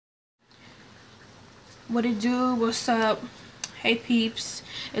What it do? What's up? Hey peeps,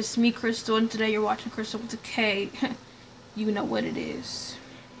 it's me Krystal, and today you're watching Krystal with a K. You know what it is.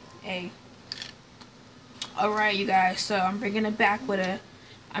 Hey. Alright you guys, so I'm bringing it back with a...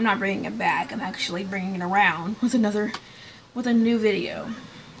 I'm not bringing it back, I'm actually bringing it around with a new video.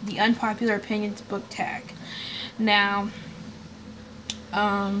 The Unpopular Opinions book tag. Now,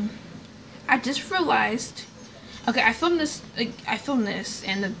 I just realized... Okay, I filmed this,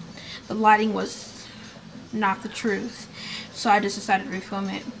 and the lighting was not the truth. So I just decided to refilm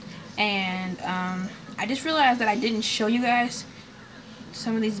it. And I just realized that I didn't show you guys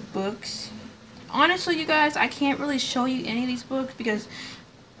some of these books. Honestly, you guys, I can't really show you any of these books because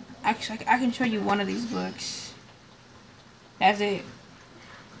actually I can show you one of these books. That's it.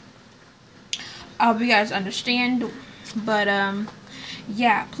 I hope you guys understand. But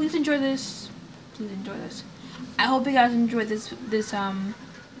yeah, please enjoy this. Please enjoy this. I hope you guys enjoyed this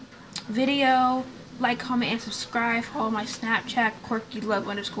video. Like, comment, and subscribe. Follow my Snapchat,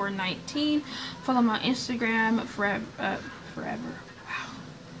 QuirkyLove_19. Follow my Instagram, forever. Wow.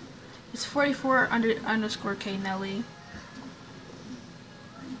 It's 44_K Nelly.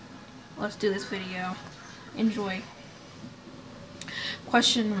 Let's do this video. Enjoy.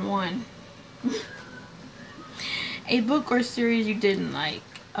 Question 1. A book or series you didn't like.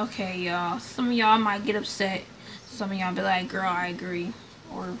 Okay, y'all. Some of y'all might get upset. Some of y'all be like, girl, I agree.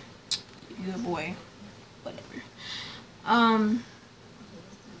 Or, you a boy. Whatever.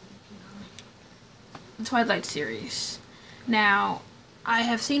 The Twilight series. Now, I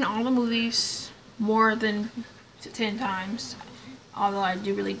have seen all the movies more than 10 times. Although I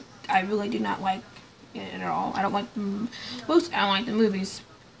really do not like it at all. I don't like the most. I don't like the movies.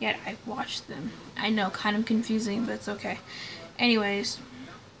 Yet I've watched them. I know, kind of confusing, but it's okay. Anyways,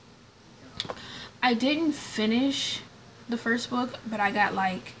 I didn't finish the first book, but I got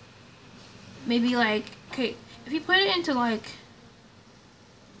like maybe like, okay, if you put it into like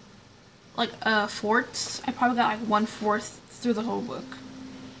fourths, I probably got like 1/4 through the whole book.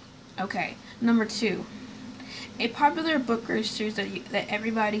 Okay, number 2, a popular book or series that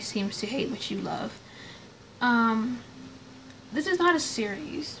everybody seems to hate but you love. This is not a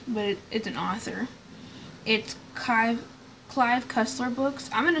series, but it's an author. It's Clive Cussler books.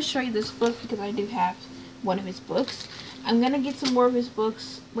 I'm gonna show you this book because I do have one of his books. I'm gonna get some more of his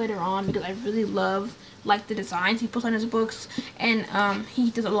books later on because I really like the designs he puts on his books, and he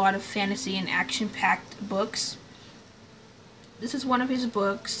does a lot of fantasy and action-packed books. This is one of his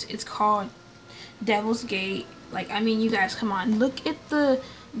books. It's called Devil's Gate. Like, I mean, you guys, come on, look at the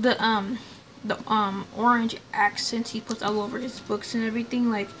orange accents he puts all over his books and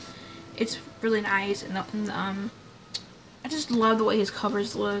everything. Like, it's really nice, and I just love the way his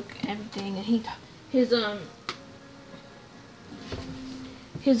covers look and everything, and his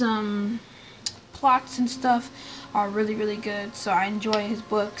plots and stuff are really good, so I enjoy his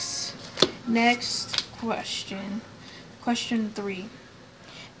books. Next question. Question 3.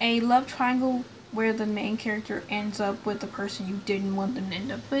 A love triangle where the main character ends up with the person you didn't want them to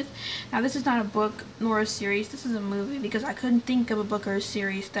end up with. Now, this is not a book nor a series. This is a movie because I couldn't think of a book or a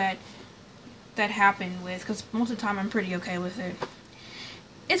series that happened with, because most of the time I'm pretty okay with it.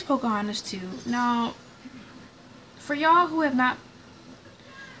 It's Pocahontas 2. Now, for y'all who have not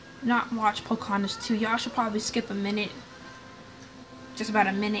watched Pocahontas 2, y'all should probably skip a minute. Just about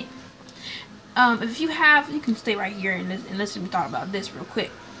a minute. If you have, you can stay right here and listen to me talk about this real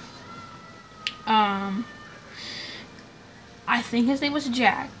quick. I think his name was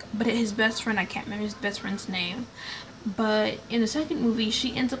Jack, but his best friend, I can't remember his best friend's name. But in the second movie,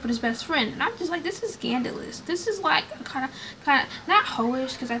 she ends up with his best friend, and I'm just like, this is scandalous. This is like kind of not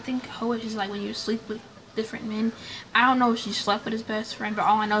hoish, because I think hoish is like when you sleep with different men. I don't know if she slept with his best friend, but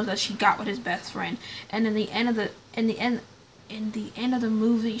all I know is that she got with his best friend. And in the end of the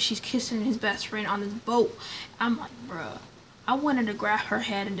movie, she's kissing his best friend on this boat. I'm like, bruh, I wanted to grab her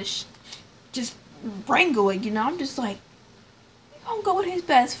head and just wrangle it, you know. I'm just like, you gonna go with his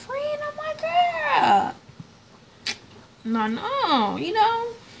best friend? I'm like, girl, no, you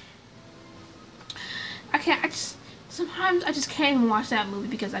know. Sometimes I just can't even watch that movie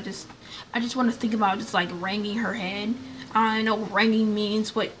because I just want to think about just like wrangling her head. I don't know what wrangling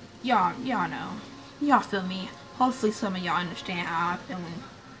means, but y'all know. Y'all feel me. Hopefully some of y'all understand how I'm feeling.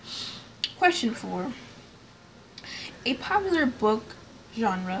 Question 4. A popular book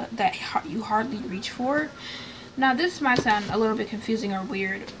genre that you hardly reach for. Now, this might sound a little bit confusing or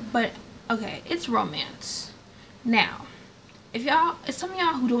weird, but okay, it's romance. Now, if some of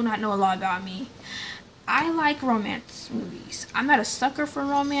y'all who do not know a lot about me, I like romance movies. I'm not a sucker for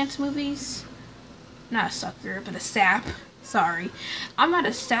romance movies. Not a sucker, but a sap. Sorry. I'm not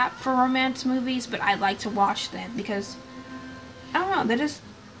a sap for romance movies, but I like to watch them because I don't know, they just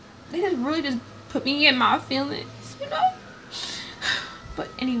really just put me in my feelings, you know? But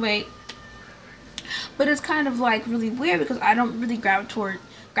anyway, but it's kind of like really weird because I don't really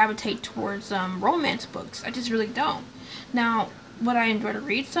gravitate towards romance books. I just really don't. Now, would I enjoy to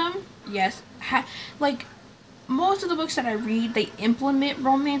read some? Yes. Like most of the books that I read, they implement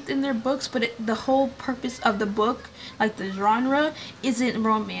romance in their books, but the whole purpose of the book, like the genre, isn't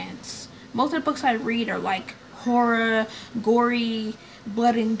romance. Most of the books I read are like horror, gory,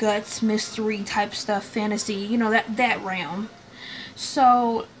 blood and guts, mystery type stuff, fantasy, you know, that realm.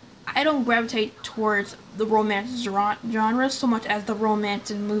 So I don't gravitate towards the romance genre so much as the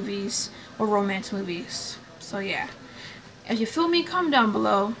romance in movies or romance movies. So yeah. If you feel me, comment down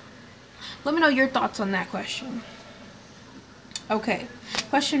below. Let me know your thoughts on that question. Okay,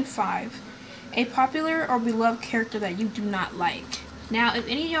 question 5. A popular or beloved character that you do not like. Now, if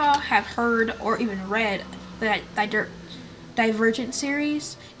any of y'all have heard or even read that Divergent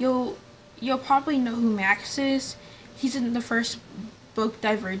series, you'll probably know who Max is. He's in the first book,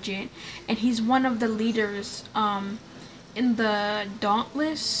 Divergent, and he's one of the leaders in the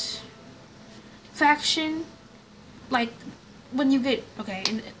Dauntless faction. Like when you get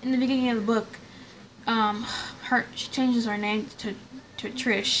in the beginning of the book, she changes her name to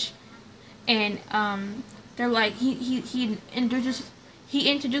Trish, and they're like he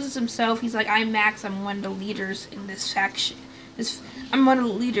introduces himself. He's like, I'm Max. I'm one of the leaders in this faction. I'm one of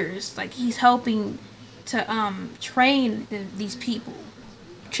the leaders. Like he's helping to train these people.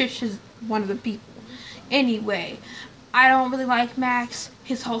 Trish is one of the people. Anyway, I don't really like Max.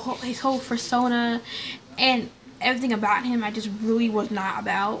 His whole persona and everything about him, I just really was not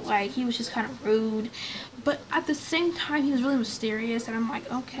about. Like he was just kind of rude, but at the same time, he was really mysterious, and I'm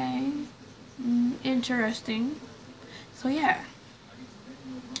like, okay, interesting. So yeah.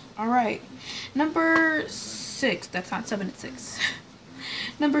 All right, number 6. That's not 7, it's 6.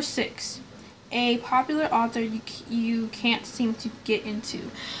 Number 6. A popular author you can't seem to get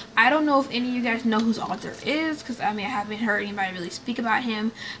into. I don't know if any of you guys know whose author is, because I haven't heard anybody really speak about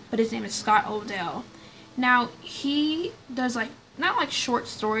him, but his name is Scott Odell. Now, he does like, not like short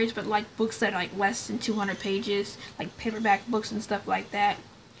stories, but like books that are like less than 200 pages, like paperback books and stuff like that.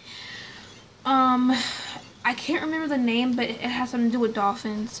 I can't remember the name, but it has something to do with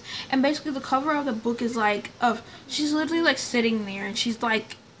dolphins. And basically the cover of the book is like, she's literally like sitting there, and she's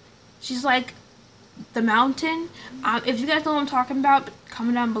like the mountain. If you guys know what I'm talking about,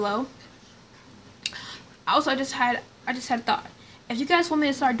 comment down below. Also, I just had a thought. If you guys want me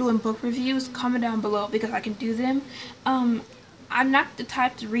to start doing book reviews, comment down below because I can do them. I'm not the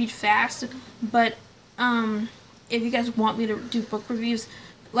type to read fast, but if you guys want me to do book reviews,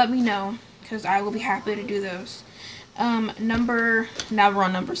 let me know because I will be happy to do those. Now we're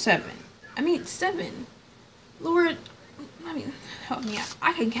on number 7. 7. Lord, help me out.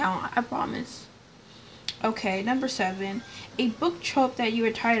 I can count, I promise. Okay, number 7. A book trope that you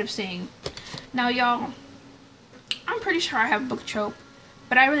are tired of seeing. Now, y'all, I'm pretty sure I have a book trope,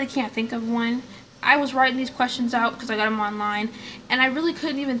 but I really can't think of one. I was writing these questions out because I got them online, and I really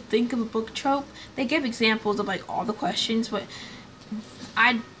couldn't even think of a book trope. They gave examples of like all the questions, but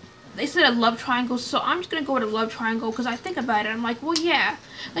they said a love triangle, so I'm just gonna go with a love triangle because I think about it. I'm like, well, yeah,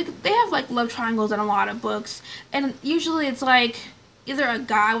 like they have like love triangles in a lot of books, and usually it's like either a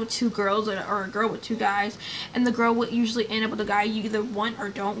guy with 2 girls or a girl with 2 guys, and the girl would usually end up with a guy you either want or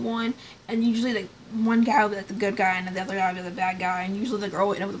don't want, and usually like one guy will be like the good guy and the other guy will be the bad guy, and usually the girl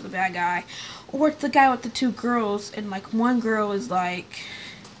will end up with the bad guy, or it's the guy with the 2 girls, and like one girl is like,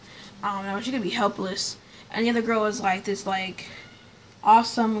 I don't know, she could be helpless, and the other girl is like this like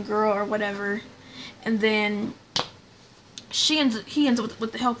awesome girl or whatever, and then he ends up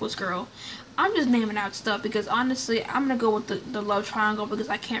with the helpless girl. I'm just naming out stuff because honestly, I'm gonna go with the love triangle because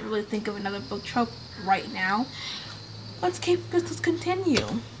I can't really think of another book trope right now. Let's continue.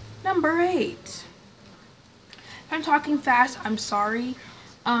 Number 8. If I'm talking fast, I'm sorry.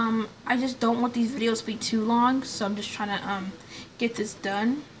 I just don't want these videos to be too long, so I'm just trying to get this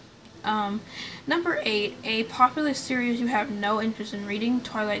done. Number 8, a popular series you have no interest in reading.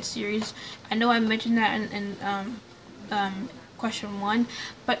 Twilight series. I know I mentioned that in question 1,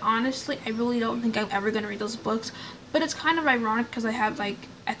 but honestly, I really don't think I'm ever gonna read those books. But it's kind of ironic because I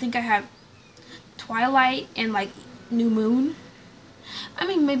think I have Twilight and like New Moon.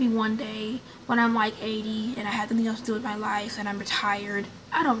 Maybe one day when I'm like 80 and I have nothing else to do with my life and I'm retired,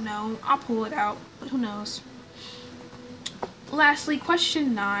 I don't know, I'll pull it out, but who knows. Lastly,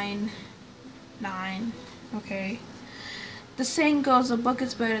 question 9. Okay. The saying goes, a book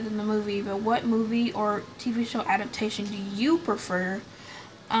is better than the movie, but what movie or TV show adaptation do you prefer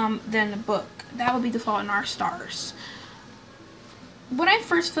than the book? That would be The Fault in Our Stars. When I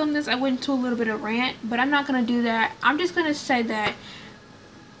first filmed this, I went into a little bit of rant, but I'm not going to do that. I'm just going to say that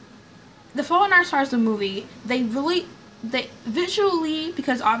The Fault in Our Stars, the movie, they visually,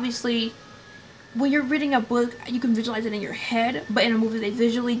 because obviously when you're reading a book, you can visualize it in your head, but in a movie, they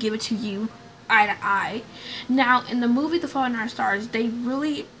visually give it to you eye to eye. Now, in the movie The Fault in Our Stars, they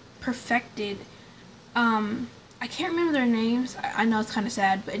really perfected, I can't remember their names. I know it's kind of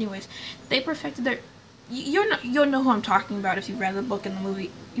sad, but anyways, they perfected their, you'll know who I'm talking about if you've read the book and the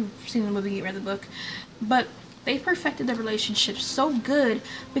movie, you've seen the movie, you read the book, but they perfected their relationship so good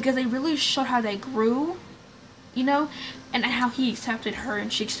because they really showed how they grew, you know, and how he accepted her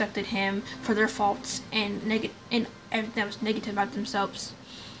and she accepted him for their faults and everything that was negative about themselves.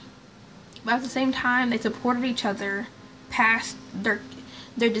 But at the same time, they supported each other past their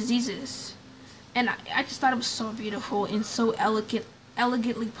diseases. And I just thought it was so beautiful and so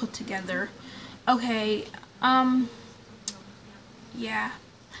elegantly put together. Okay, yeah,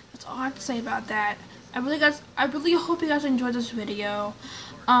 that's all I have to say about that. I really hope you guys enjoyed this video.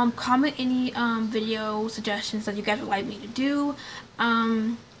 Comment any video suggestions that you guys would like me to do.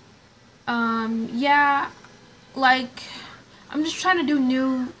 Yeah, like, I'm just trying to do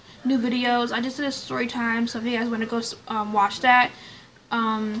new videos. I just did a story time, so if you guys want to go watch that,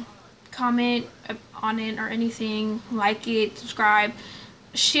 comment on it or anything, like it, subscribe,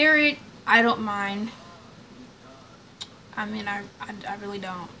 share it. I don't mind. I mean, I really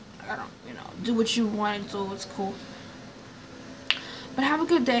don't. I don't, you know, do what you want to do. It's cool. But have a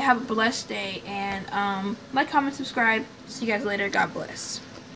good day. Have a blessed day. And like, comment, subscribe. See you guys later. God bless.